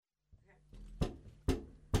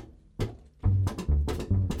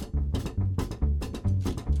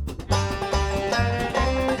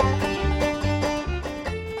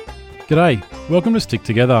G'day, welcome to Stick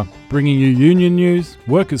Together, bringing you union news,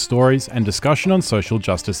 workers' stories and discussion on social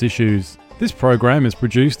justice issues. This program is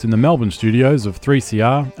produced in the Melbourne studios of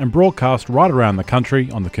 3CR and broadcast right around the country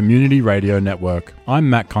on the Community Radio Network. I'm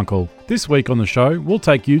Matt Kunkel. This week on the show, we'll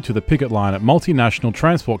take you to the picket line at multinational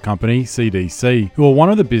transport company CDC, who are one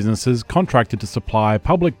of the businesses contracted to supply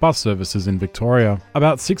public bus services in Victoria.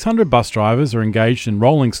 About 600 bus drivers are engaged in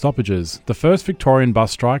rolling stoppages, the first Victorian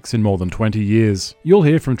bus strikes in more than 20 years. You'll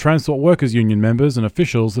hear from Transport Workers Union members and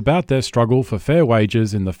officials about their struggle for fair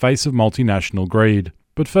wages in the face of multinational greed.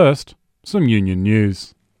 But first, some union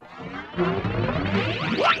news.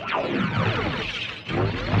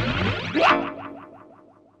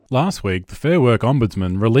 Last week, the Fair Work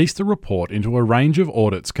Ombudsman released a report into a range of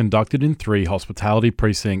audits conducted in 3 hospitality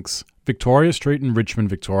precincts: Victoria Street in Richmond,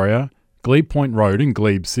 Victoria, Glebe Point Road in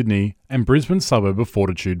Glebe, Sydney, and Brisbane suburb of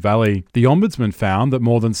Fortitude Valley. The Ombudsman found that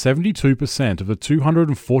more than 72% of the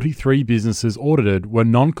 243 businesses audited were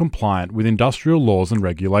non-compliant with industrial laws and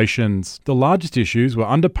regulations. The largest issues were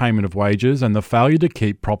underpayment of wages and the failure to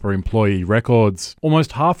keep proper employee records.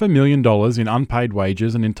 Almost $500,000 in unpaid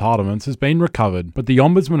wages and entitlements has been recovered, but the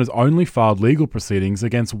Ombudsman has only filed legal proceedings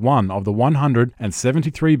against one of the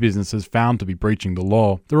 173 businesses found to be breaching the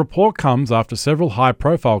law. The report comes after several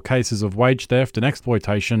high-profile cases of wage theft and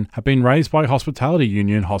exploitation have been raised by hospitality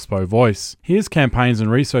union Hospo Voice. Here's campaigns and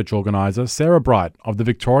research organiser Sarah Bright of the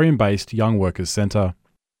Victorian-based Young Workers Centre.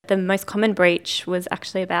 The most common breach was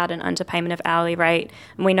actually about an underpayment of hourly rate.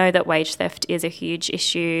 And we know that wage theft is a huge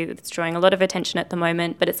issue. It's drawing a lot of attention at the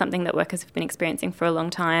moment, but it's something that workers have been experiencing for a long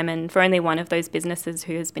time. And for only one of those businesses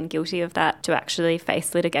who has been guilty of that to actually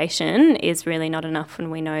face litigation is really not enough.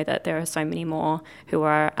 And we know that there are so many more who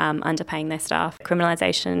are underpaying their staff.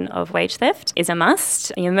 Criminalisation of wage theft is a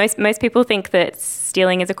must. Most people think that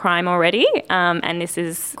stealing is a crime already, and this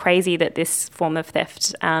is crazy that this form of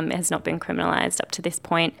theft has not been criminalised up to this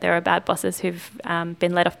point. There are bad bosses who've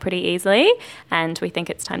been let off pretty easily, and we think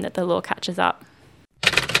it's time that the law catches up.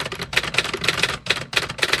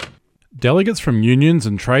 Delegates from unions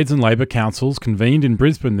and trades and labour councils convened in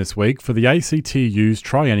Brisbane this week for the ACTU's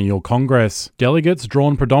Triennial Congress. Delegates,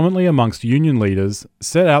 drawn predominantly amongst union leaders,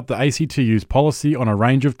 set out the ACTU's policy on a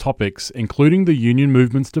range of topics, including the union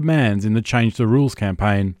movement's demands in the Change the Rules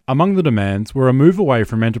campaign. Among the demands were a move away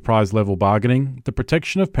from enterprise-level bargaining, the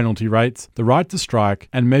protection of penalty rates, the right to strike,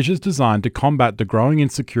 and measures designed to combat the growing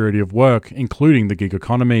insecurity of work, including the gig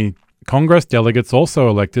economy. Congress delegates also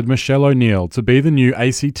elected Michelle O'Neill to be the new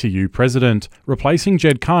ACTU president, replacing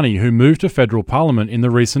Jed Carney, who moved to federal parliament in the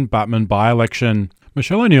recent Batman by-election.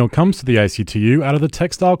 Michelle O'Neill comes to the ACTU out of the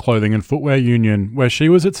Textile Clothing and Footwear Union, where she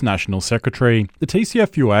was its national secretary. The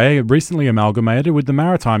TCFUA recently amalgamated with the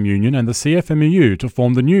Maritime Union and the CFMEU to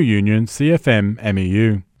form the new union,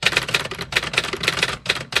 CFM-MEU.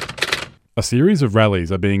 A series of rallies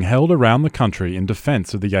are being held around the country in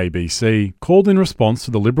defence of the ABC. Called in response to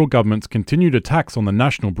the Liberal government's continued attacks on the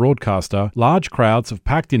national broadcaster, large crowds have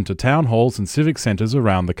packed into town halls and civic centres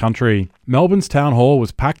around the country. Melbourne's town hall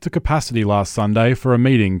was packed to capacity last Sunday for a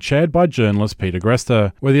meeting chaired by journalist Peter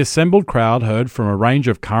Grester, where the assembled crowd heard from a range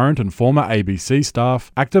of current and former ABC staff,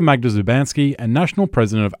 actor Magda Szubanski and National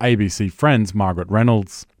President of ABC Friends Margaret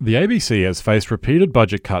Reynolds. The ABC has faced repeated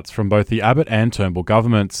budget cuts from both the Abbott and Turnbull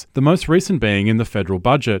governments, the most recent being in the federal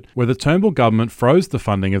budget, where the Turnbull government froze the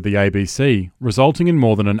funding of the ABC, resulting in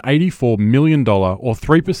more than an $84 million or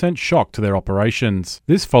 3% shock to their operations.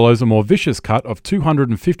 This follows a more vicious cut of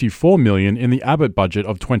 $254 million in the Abbott budget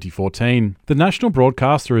of 2014. The national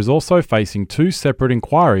broadcaster is also facing 2 separate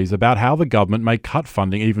inquiries about how the government may cut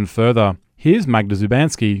funding even further. Here's Magda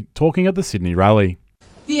Szubanski talking at the Sydney rally.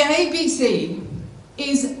 The ABC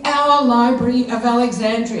is our Library of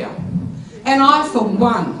Alexandria, and I, for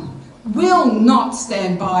one, will not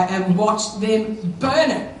stand by and watch them burn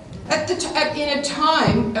it. In a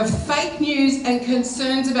time of fake news and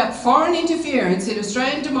concerns about foreign interference in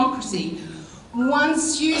Australian democracy,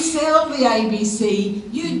 once you sell the ABC,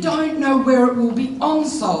 you don't know where it will be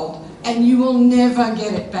on-sold, and you will never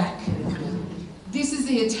get it back. This is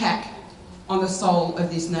the attack on the soul of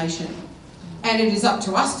this nation, and it is up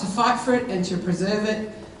to us to fight for it and to preserve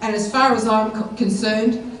it. And as far as I'm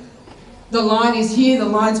concerned, the line is here, the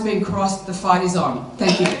line's been crossed, the fight is on.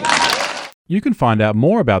 Thank you. You can find out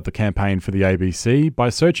more about the campaign for the ABC by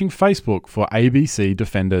searching Facebook for ABC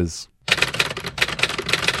Defenders.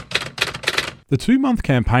 The 2-month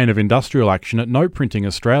campaign of industrial action at Note Printing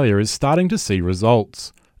Australia is starting to see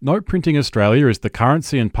results. Note Printing Australia is the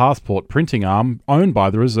currency and passport printing arm owned by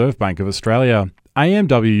the Reserve Bank of Australia.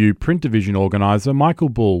 AMWU Print Division organiser Michael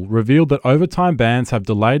Bull revealed that overtime bans have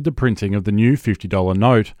delayed the printing of the new $50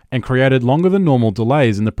 note and created longer than normal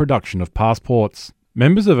delays in the production of passports.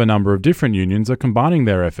 Members of a number of different unions are combining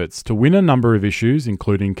their efforts to win a number of issues,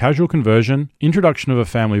 including casual conversion, introduction of a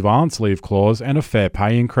family violence leave clause, and a fair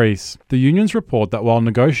pay increase. The unions report that while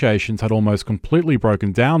negotiations had almost completely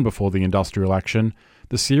broken down before the industrial action,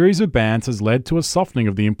 the series of bans has led to a softening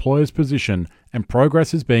of the employer's position and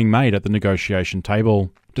progress is being made at the negotiation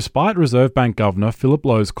table. Despite Reserve Bank Governor Philip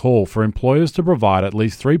Lowe's call for employers to provide at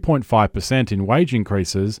least 3.5% in wage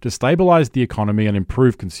increases to stabilise the economy and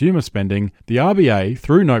improve consumer spending, the RBA,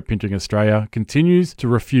 through Note Printing Australia, continues to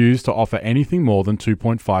refuse to offer anything more than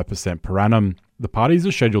 2.5% per annum. The parties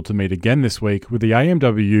are scheduled to meet again this week, with the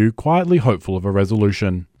AMWU quietly hopeful of a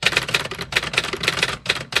resolution.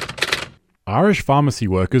 Irish pharmacy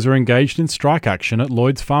workers are engaged in strike action at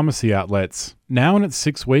Lloyd's pharmacy outlets. Now in its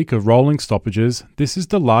sixth week of rolling stoppages, this is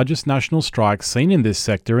the largest national strike seen in this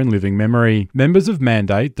sector in living memory. Members of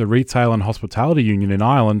Mandate, the retail and hospitality union in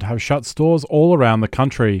Ireland, have shut stores all around the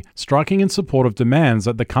country, striking in support of demands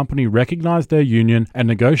that the company recognise their union and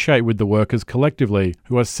negotiate with the workers collectively,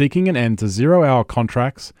 who are seeking an end to zero-hour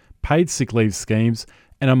contracts, paid sick leave schemes,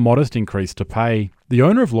 and a modest increase to pay. The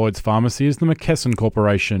owner of Lloyd's Pharmacy is the McKesson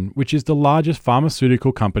Corporation, which is the largest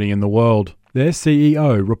pharmaceutical company in the world. Their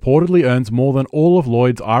CEO reportedly earns more than all of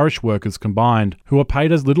Lloyd's Irish workers combined, who are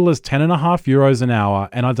paid as little as €10.50 an hour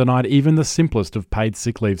and are denied even the simplest of paid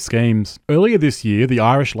sick leave schemes. Earlier this year, the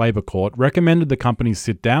Irish Labour Court recommended the company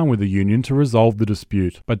sit down with the union to resolve the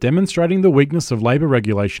dispute, but demonstrating the weakness of labour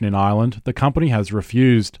regulation in Ireland, the company has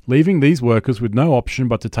refused, leaving these workers with no option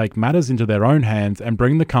but to take matters into their own hands and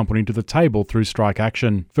bring the company to the table through strike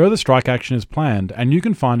action. Further strike action is planned, and you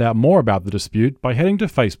can find out more about the dispute by heading to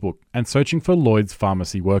Facebook and searching for Lloyd's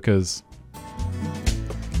Pharmacy Workers.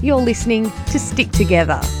 You're listening to Stick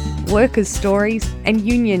Together, workers' stories and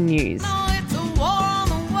union news.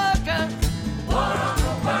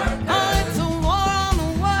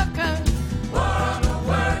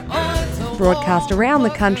 Broadcast around the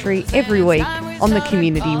country every week on the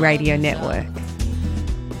Community Radio Network.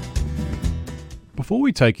 Before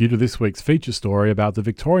we take you to this week's feature story about the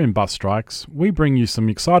Victorian bus strikes, we bring you some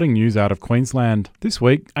exciting news out of Queensland. This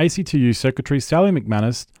week, ACTU Secretary Sally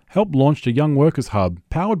McManus helped launch a Young Workers Hub.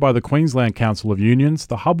 Powered by the Queensland Council of Unions,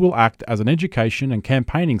 the hub will act as an education and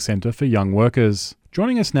campaigning centre for young workers.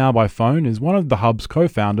 Joining us now by phone is one of the hub's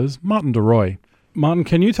co-founders, Martin de Roy. Martin,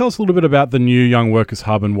 can you tell us a little bit about the new Young Workers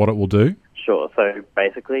Hub and what it will do? Sure. So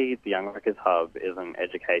basically, the Young Workers Hub is an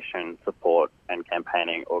education, support and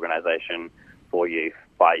campaigning organisation for youth,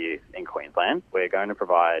 by youth in Queensland. We're going to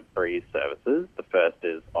provide 3 services. The first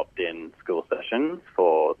is opt-in school sessions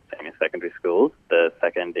for senior secondary schools. The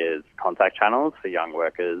second is contact channels for young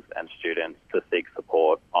workers and students to seek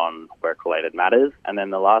support on work-related matters. And then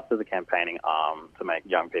the last is a campaigning arm to make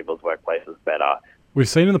young people's workplaces better. We've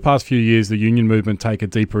seen in the past few years the union movement take a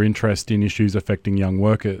deeper interest in issues affecting young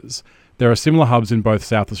workers. There are similar hubs in both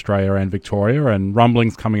South Australia and Victoria, and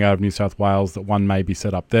rumblings coming out of New South Wales that one may be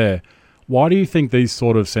set up there. Why do you think these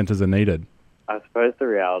sort of centres are needed? I suppose the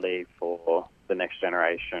reality for the next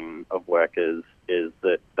generation of workers is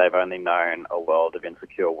that they've only known a world of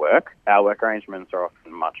insecure work. Our work arrangements are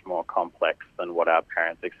often much more complex than what our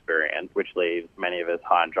parents experienced, which leaves many of us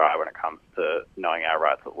high and dry when it comes to knowing our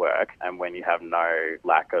rights at work. And when you have no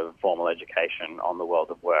lack of formal education on the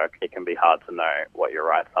world of work, it can be hard to know what your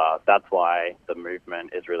rights are. That's why the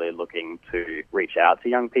movement is really looking to reach out to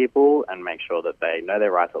young people and make sure that they know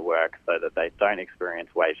their rights at work so that they don't experience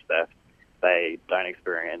wage theft, they don't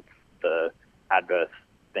experience the adverse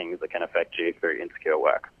things that can affect you through insecure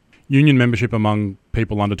work. Union membership among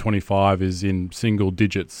people under 25 is in single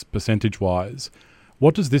digits percentage-wise.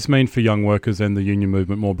 What does this mean for young workers and the union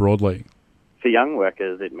movement more broadly? For young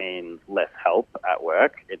workers, it means less help at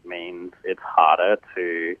work. It means it's harder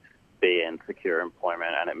to be in secure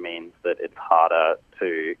employment, and it means that it's harder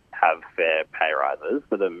to have fair pay rises.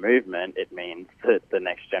 For the movement, it means that the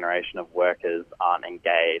next generation of workers aren't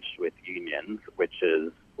engaged with unions, which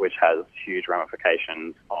has huge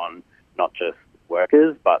ramifications on not just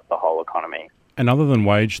workers, but the whole economy. And other than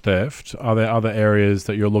wage theft, are there other areas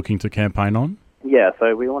that you're looking to campaign on? Yeah,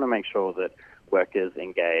 so we want to make sure that workers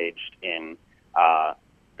engaged in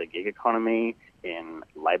the gig economy, in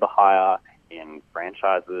labour hire, in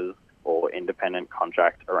franchises or independent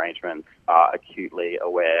contract arrangements are acutely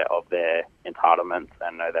aware of their entitlements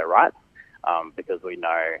and know their rights, because we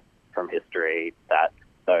know from history that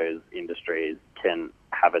those industries can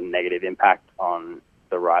have a negative impact on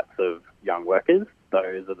the rights of young workers.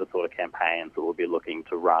 Those are the sort of campaigns that we'll be looking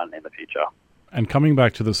to run in the future. And coming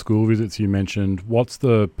back to the school visits you mentioned, what's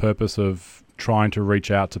the purpose of trying to reach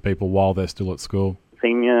out to people while they're still at school?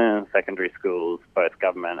 Senior secondary schools, both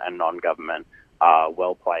government and non-government, are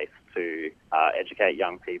well placed to educate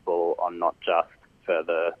young people on not just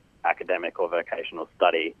further academic or vocational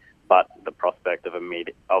study, but the prospect of an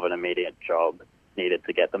immediate job needed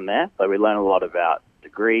to get them there. So we learn a lot about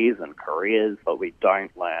degrees and careers, but we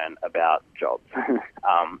don't learn about jobs.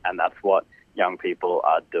 And that's what young people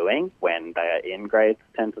are doing when they are in grades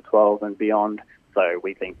 10 to 12 and beyond. So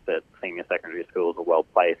we think that senior secondary schools are well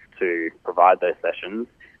placed to provide those sessions,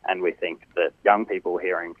 and we think that young people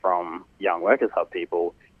hearing from Young Workers Hub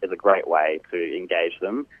people is a great way to engage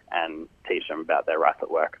them and teach them about their rights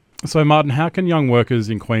at work. So Martin, how can young workers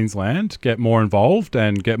in Queensland get more involved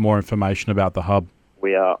and get more information about the Hub?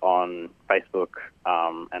 We are on Facebook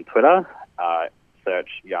and Twitter. Search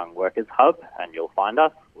Young Workers Hub and you'll find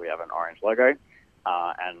us. We have an orange logo.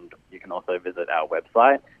 And you can also visit our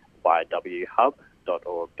website, ywhub.org.au,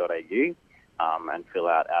 and fill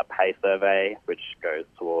out our pay survey, which goes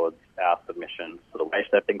towards our submissions to the wage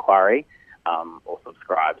theft inquiry, or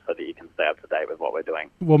subscribe so that you can stay up to date with what we're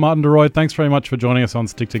doing. Well, Martin de Rooy, thanks very much for joining us on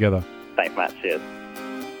Stick Together. Thanks, Matt. Cheers.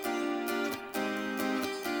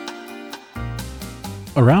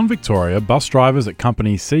 Around Victoria, bus drivers at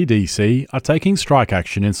company CDC are taking strike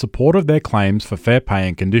action in support of their claims for fair pay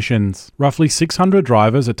and conditions. Roughly 600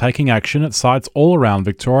 drivers are taking action at sites all around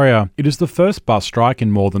Victoria. It is the first bus strike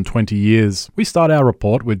in more than 20 years. We start our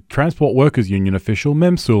report with Transport Workers Union official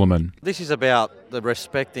Mem Suleiman. This is about the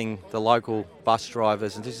respecting the local bus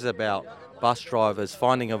drivers, and this is about bus drivers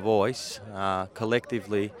finding a voice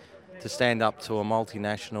collectively to stand up to a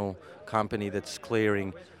multinational company that's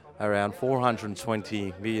clearing around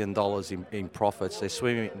 $420 million in profits. They're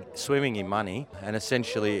swimming in money, and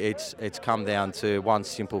essentially it's come down to one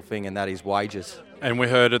simple thing, and that is wages. And we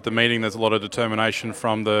heard at the meeting there's a lot of determination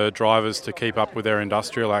from the drivers to keep up with their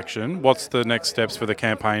industrial action. What's the next steps for the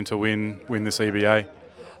campaign to win this EBA?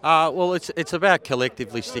 Well, it's about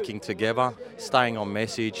collectively sticking together, staying on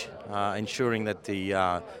message, ensuring that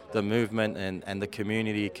the movement and the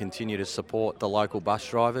community continue to support the local bus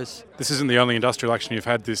drivers. This isn't the only industrial action you've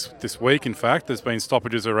had this week. In fact, there's been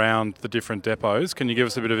stoppages around the different depots. Can you give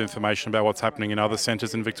us a bit of information about what's happening in other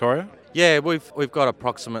centres in Victoria? Yeah, we've got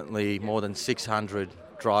approximately more than 600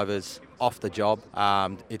 drivers off the job.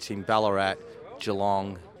 It's in Ballarat,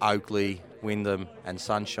 Geelong, Oakleigh, Wyndham and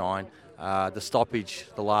Sunshine. The stoppage,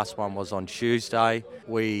 the last one was on Tuesday.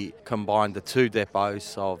 We combined the two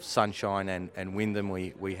depots of Sunshine and Wyndham.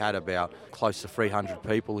 We had about close to 300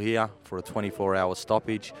 people here for a 24-hour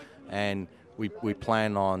stoppage, and we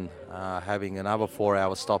plan on having another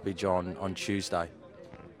 4-hour stoppage on Tuesday.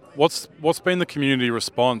 What's been the community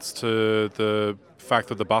response to the fact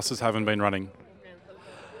that the buses haven't been running?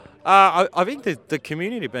 I think the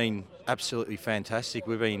community have been absolutely fantastic.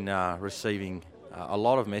 We've been receiving a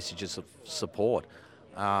lot of messages of support.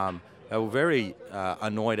 They were very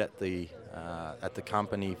annoyed at the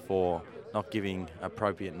company for not giving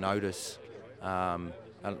appropriate notice, and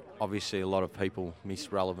obviously a lot of people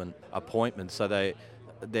missed relevant appointments. So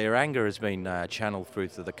their anger has been channeled through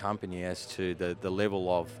to the company as to the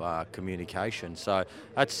level of communication. So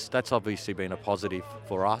that's obviously been a positive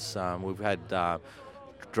for us. We've had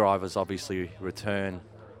drivers obviously return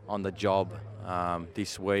on the job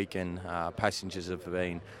this week, and passengers have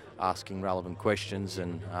been asking relevant questions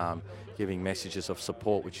and giving messages of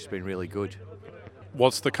support, which has been really good.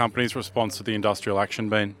 What's the company's response to the industrial action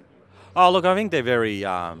been? Oh, look, I think they're very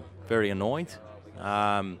annoyed.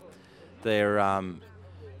 They're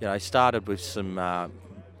started with some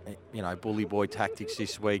bully boy tactics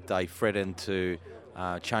this week. They threatened to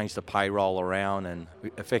change the payroll around, and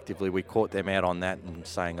effectively we caught them out on that and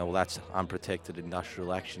saying, oh, well, that's unprotected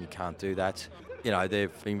industrial action, you can't do that.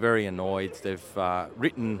 They've been very annoyed. They've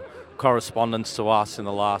written correspondence to us in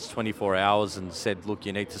the last 24 hours and said, look,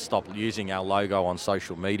 you need to stop using our logo on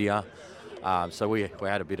social media. So we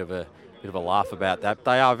had a bit of a laugh about that.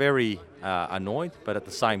 They are very annoyed, but at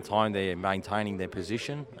the same time they're maintaining their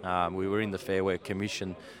position. We were in the Fair Work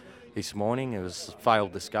Commission this morning. It was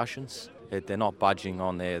failed discussions. They're not budging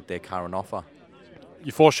on their current offer.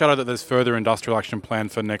 You foreshadowed that there's further industrial action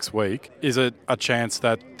planned for next week. Is it a chance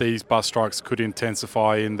that these bus strikes could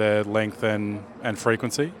intensify in their length and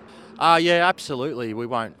frequency? Yeah, absolutely. We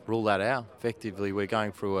won't rule that out. Effectively, we're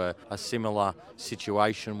going through a similar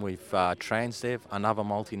situation with Transdev, another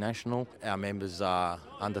multinational. Our members are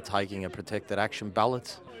undertaking a protected action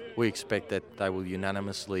ballot. We expect that they will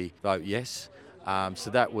unanimously vote yes. So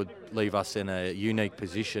that would leave us in a unique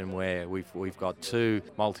position where we've got two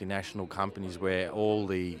multinational companies where all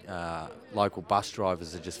the local bus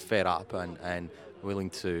drivers are just fed up and willing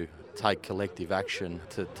to take collective action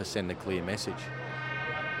to send a clear message.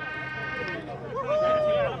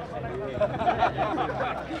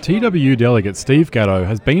 TWU delegate Steve Gatto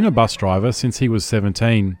has been a bus driver since he was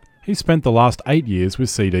 17. He spent the last 8 years with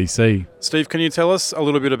CDC. Steve, can you tell us a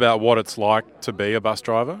little bit about what it's like to be a bus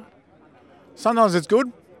driver? Sometimes it's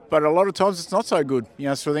good, but a lot of times it's not so good.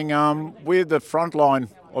 We're the front line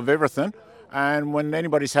of everything, and when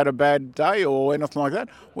anybody's had a bad day or anything like that,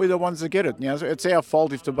 we're the ones that get it. So it's our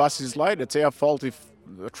fault if the bus is late. It's our fault if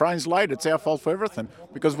the train's late. It's our fault for everything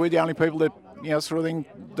because we're the only people that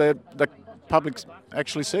the public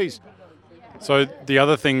actually sees. So the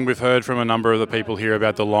other thing we've heard from a number of the people here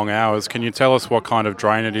about the long hours, can you tell us what kind of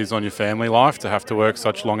drain it is on your family life to have to work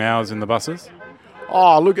such long hours in the buses?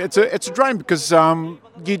 Oh, look, it's a drain because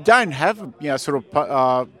you don't have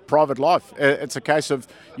private life. It's a case of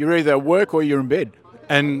you're either at work or you're in bed.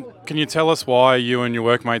 And can you tell us why you and your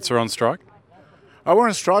workmates are on strike? We're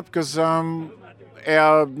on strike because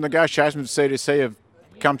our negotiations with CDC have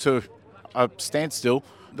come to a standstill.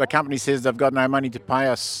 The company says they've got no money to pay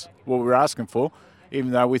us what we're asking for,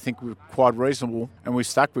 even though we think we're quite reasonable and we're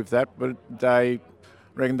stuck with that. But they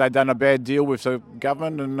reckon they've done a bad deal with the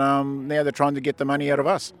government and now they're trying to get the money out of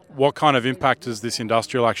us. What kind of impact has this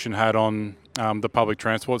industrial action had on the public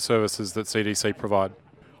transport services that CDC provide?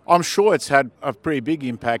 I'm sure it's had a pretty big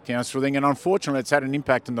impact, and unfortunately it's had an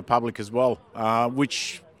impact on the public as well,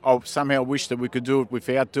 which I somehow wish that we could do it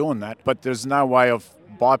without doing that, but there's no way of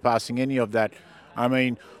bypassing any of that. I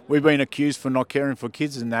mean, we've been accused for not caring for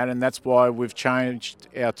kids and that, and that's why we've changed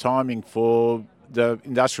our timing for the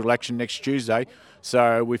industrial action next Tuesday,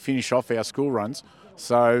 so we finish off our school runs.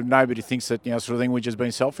 So nobody thinks that, we're just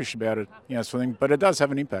being selfish about it, but it does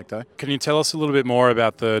have an impact, though. Can you tell us a little bit more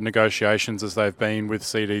about the negotiations as they've been with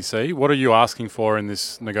CDC? What are you asking for in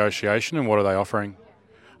this negotiation and what are they offering?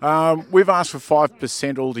 We've asked for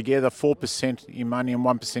 5% altogether, 4% in money and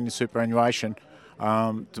 1% in superannuation,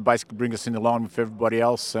 to basically bring us into line with everybody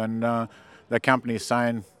else. And the company is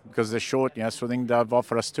saying, because they're short, they've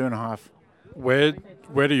offered us 2.5%.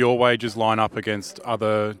 Where do your wages line up against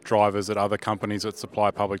other drivers at other companies that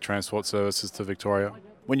supply public transport services to Victoria?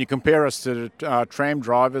 When you compare us to the tram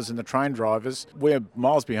drivers and the train drivers, we're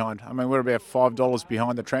miles behind. I mean, we're about $5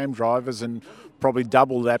 behind the tram drivers and probably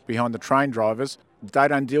double that behind the train drivers. They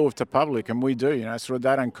don't deal with the public, and we do, so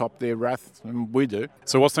they don't cop their wrath, and we do.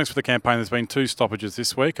 So what's next for the campaign? There's been 2 stoppages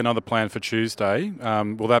this week, another planned for Tuesday.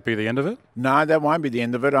 Will that be the end of it? No, that won't be the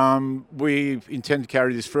end of it. We intend to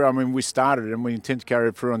carry this through. I mean, we started and we intend to carry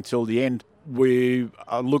it through until the end. We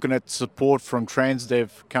are looking at support from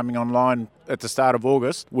Transdev coming online at the start of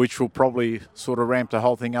August, which will probably sort of ramp the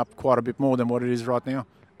whole thing up quite a bit more than what it is right now.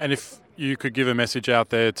 And if you could give a message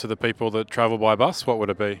out there to the people that travel by bus, what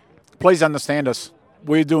would it be? Please understand us.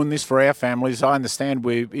 We're doing this for our families. I understand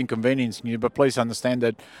we're inconveniencing you, but please understand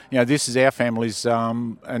that this is our families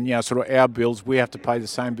and our bills. We have to pay the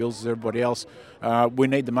same bills as everybody else. We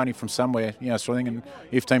need the money from somewhere, and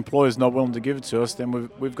if the employer's not willing to give it to us, then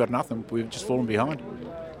we've got nothing. We've just fallen behind.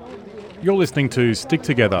 You're listening to Stick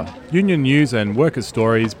Together, union news and workers'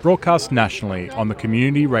 stories broadcast nationally on the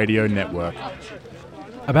Community Radio Network.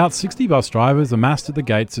 About 60 bus drivers amassed at the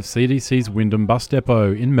gates of CDC's Wyndham Bus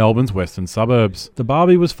Depot in Melbourne's western suburbs. The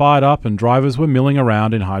barbie was fired up and drivers were milling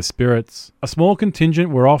around in high spirits. A small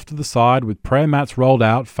contingent were off to the side with prayer mats rolled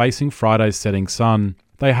out facing Friday's setting sun.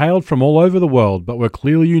 They hailed from all over the world but were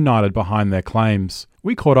clearly united behind their claims.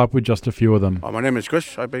 We caught up with just a few of them. My name is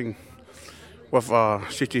Chris. I've been with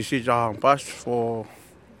CDC bus for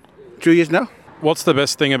 2 years now. What's the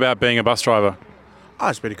best thing about being a bus driver?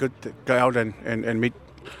 It's very good to go out and meet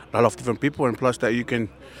a lot of different people, and plus that you can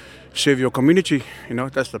serve your community.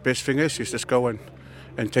 That's the best thing is just go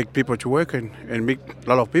and take people to work and meet a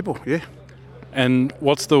lot of people, yeah. And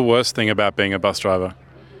what's the worst thing about being a bus driver?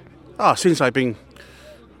 Since I've been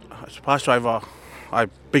a bus driver,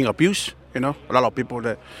 I've been abused, a lot of people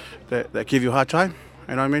that give you a hard time,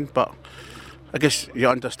 you know what I mean? But I guess you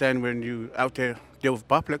understand when you out there deal with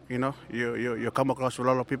public, you come across a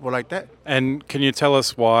lot of people like that. And can you tell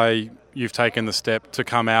us why you've taken the step to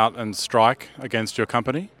come out and strike against your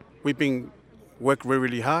company? We've been worked really,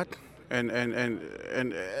 really hard, and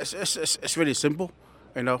it's really simple,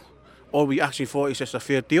 All we asking for is just a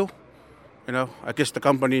fair deal, I guess the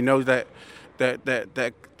company knows that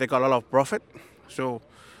they got a lot of profit, so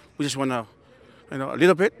we just want to, a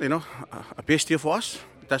little bit, a best deal for us.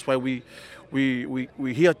 That's why we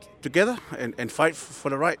here together and fight for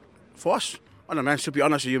the right for us. I don't know, man, to be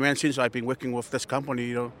honest with you, man, since I've been working with this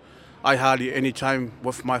company, I hardly any time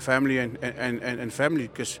with my family and family,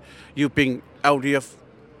 because you've been out here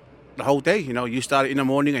the whole day. You start in the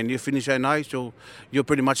morning and you finish at night, so you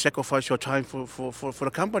pretty much sacrifice your time for the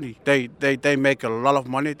company. They make a lot of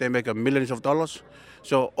money. They make millions of dollars.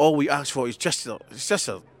 So all we ask for is just a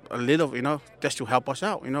little, just to help us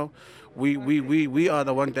out. We are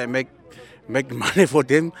the ones that make money for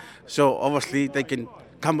them. So obviously they can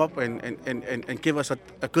come up and give us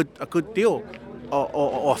a good deal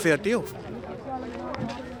or a fair deal.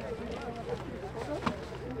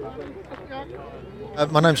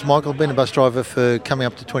 My name's Michael, been a bus driver for coming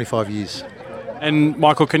up to 25 years. And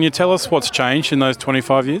Michael, can you tell us what's changed in those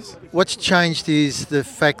 25 years? What's changed is the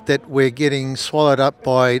fact that we're getting swallowed up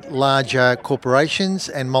by larger corporations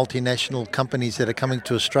and multinational companies that are coming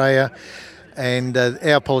to Australia, and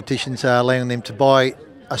our politicians are allowing them to buy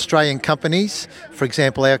Australian companies. For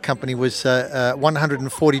example, our company was a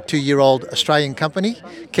 142-year-old Australian company,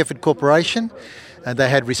 Kefford Corporation. They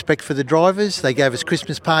had respect for the drivers. They gave us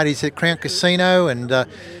Christmas parties at Crown Casino and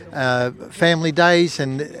family days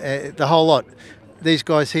and the whole lot. These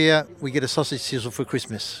guys here, we get a sausage sizzle for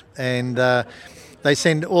Christmas, and they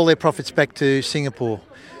send all their profits back to Singapore.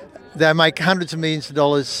 They make hundreds of millions of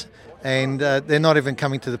dollars, and they're not even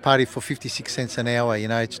coming to the party for 56 cents an hour.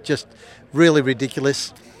 It's just really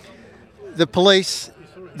ridiculous. The police,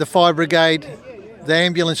 the fire brigade, the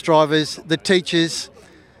ambulance drivers, the teachers,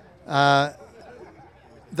 and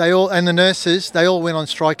the nurses, they all went on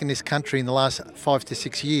strike in this country in the last 5 to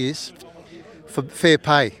 6 years for fair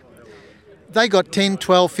pay. They got 10,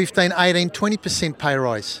 12, 15, 18, 20% pay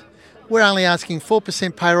rise. We're only asking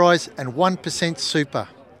 4% pay rise and 1% super.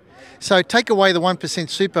 So take away the 1%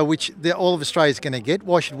 super, which all of Australia is going to get.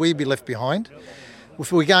 Why should we be left behind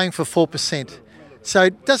if we're going for 4%? So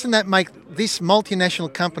doesn't that make this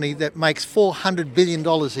multinational company that makes $400 billion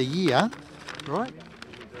a year, right?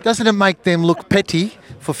 Doesn't it make them look petty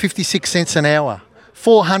for 56 cents an hour?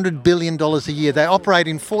 $400 billion a year. They operate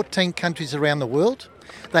in 14 countries around the world.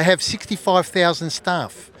 They have 65,000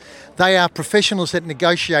 staff. They are professionals at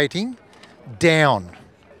negotiating down.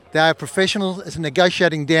 They are professionals at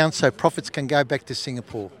negotiating down so profits can go back to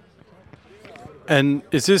Singapore. And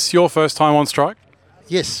is this your first time on strike?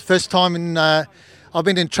 Yes, first time in... I've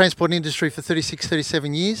been in the transport industry for 36,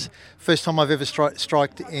 37 years. First time I've ever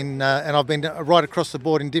striked in, and I've been right across the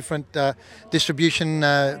board in different distribution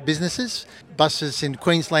businesses, buses in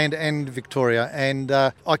Queensland and Victoria. And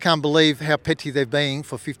I can't believe how petty they're being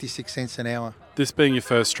for 56 cents an hour. This being your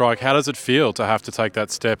first strike, how does it feel to have to take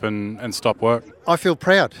that step and stop work? I feel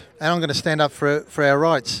proud, and I'm going to stand up for our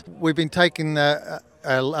rights. We've been taking a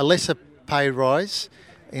lesser pay rise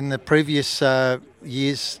in the previous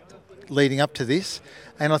years leading up to this,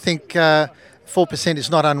 and I think 4% is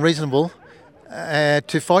not unreasonable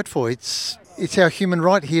to fight for. It's our human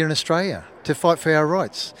right here in Australia to fight for our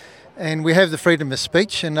rights, and we have the freedom of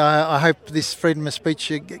speech, and I hope this freedom of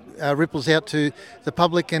speech ripples out to the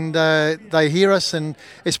public and they hear us, and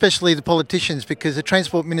especially the politicians, because the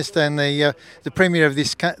Transport Minister and the Premier of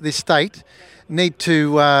this state need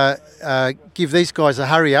to give these guys a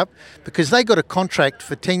hurry up, because they got a contract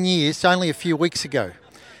for 10 years only a few weeks ago.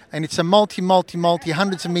 And it's a multi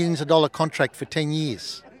hundreds of millions of dollar contract for 10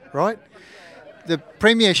 years, right? The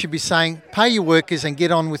Premier should be saying, pay your workers and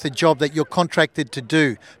get on with the job that you're contracted to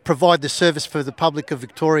do. Provide the service for the public of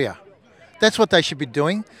Victoria. That's what they should be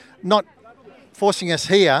doing, not forcing us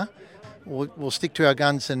here. We'll stick to our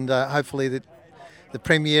guns, and hopefully the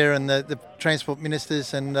Premier and the Transport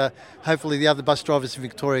Ministers and hopefully the other bus drivers in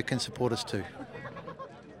Victoria can support us too.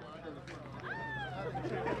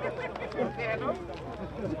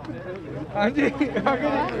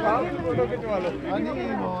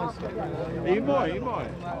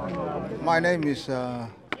 My name is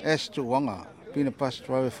S. Tuwanga. Been a bus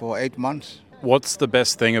driver for 8 months. What's the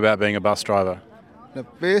best thing about being a bus driver? The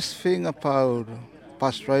best thing about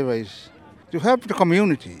bus driver is to help the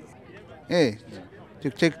community. Yeah, to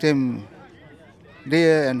take them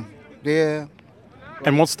there and there.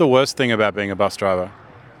 And what's the worst thing about being a bus driver?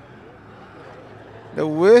 The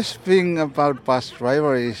worst thing about bus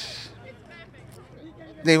driver is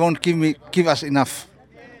they won't give us enough.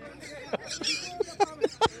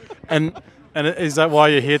 And is that why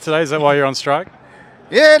you're here today? Is that why you're on strike?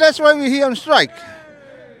 Yeah, that's why we're here on strike.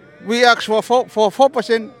 We asked for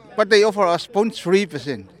 4%, but they offer us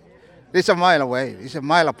 0.3%. It's a mile away. It's a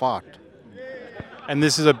mile apart. And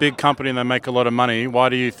this is a big company and they make a lot of money. Why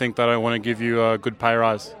do you think they don't want to give you a good pay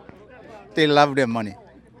rise? They love their money.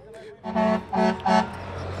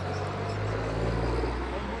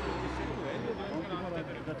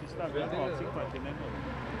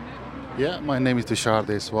 Yeah, my name is Tushar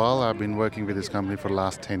Deswal. I've been working with this company for the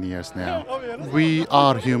last 10 years now. We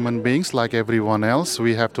are human beings like everyone else.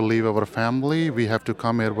 We have to leave our family. We have to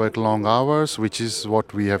come here, work long hours, which is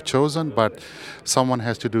what we have chosen. But someone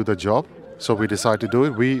has to do the job. So we decide to do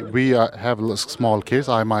it. We have small kids.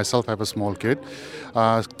 I myself have a small kid,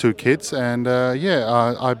 2 kids, and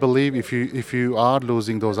I believe if you are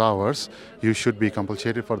losing those hours, you should be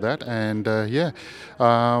compensated for that. And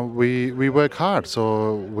we work hard,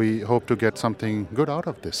 so we hope to get something good out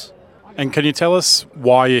of this. And can you tell us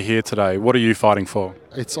why you're here today? What are you fighting for?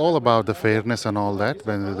 It's all about the fairness and all that,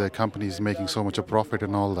 when the company is making so much a profit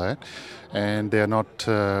and all that, and they're not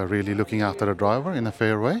really looking after the driver in a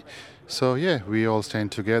fair way. So we all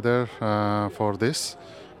stand together for this,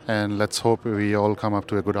 and let's hope we all come up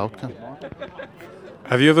to a good outcome.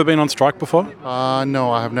 Have you ever been on strike before?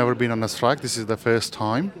 No, I have never been on a strike. This is the first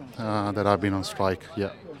time that I've been on strike,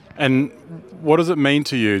 And what does it mean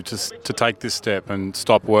to you to take this step and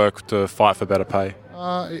stop work to fight for better pay?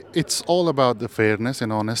 It's all about the fairness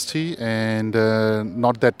and honesty, and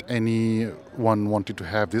not that anyone wanted to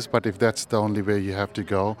have this, but if that's the only way you have to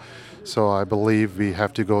go, so I believe we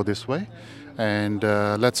have to go this way. And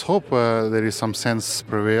let's hope there is some sense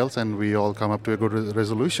prevails and we all come up to a good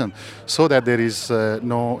resolution so that there is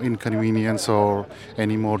no inconvenience or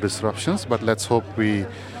any more disruptions, but let's hope we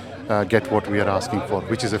get what we are asking for,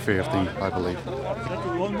 which is a fair thing, I believe.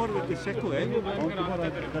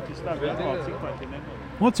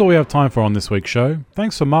 Well, that's all we have time for on this week's show.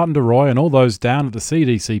 Thanks for Martin DeRoy and all those down at the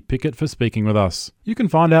CDC picket for speaking with us. You can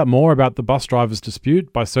find out more about the bus drivers'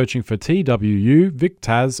 dispute by searching for TWU Vic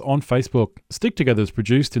Taz on Facebook. Stick Together is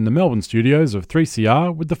produced in the Melbourne studios of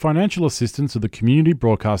 3CR with the financial assistance of the Community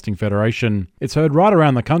Broadcasting Federation. It's heard right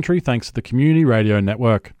around the country thanks to the Community Radio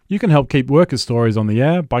Network. You can help keep workers' stories on the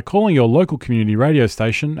air by calling your local community radio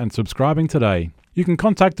station and subscribing today. You can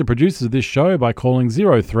contact the producers of this show by calling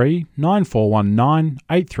 03 9419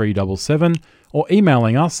 8377 or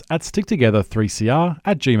emailing us at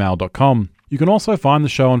sticktogether3cr@gmail.com. You can also find the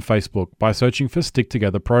show on Facebook by searching for Stick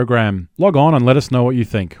Together Program. Log on and let us know what you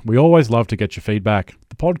think. We always love to get your feedback.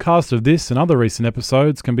 The podcast of this and other recent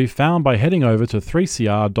episodes can be found by heading over to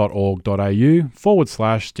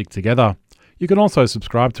 3cr.org.au/sticktogether. You can also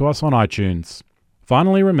subscribe to us on iTunes.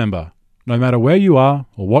 Finally, remember, no matter where you are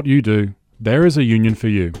or what you do, there is a union for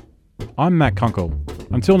you. I'm Matt Kunkel.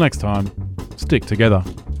 Until next time, stick together.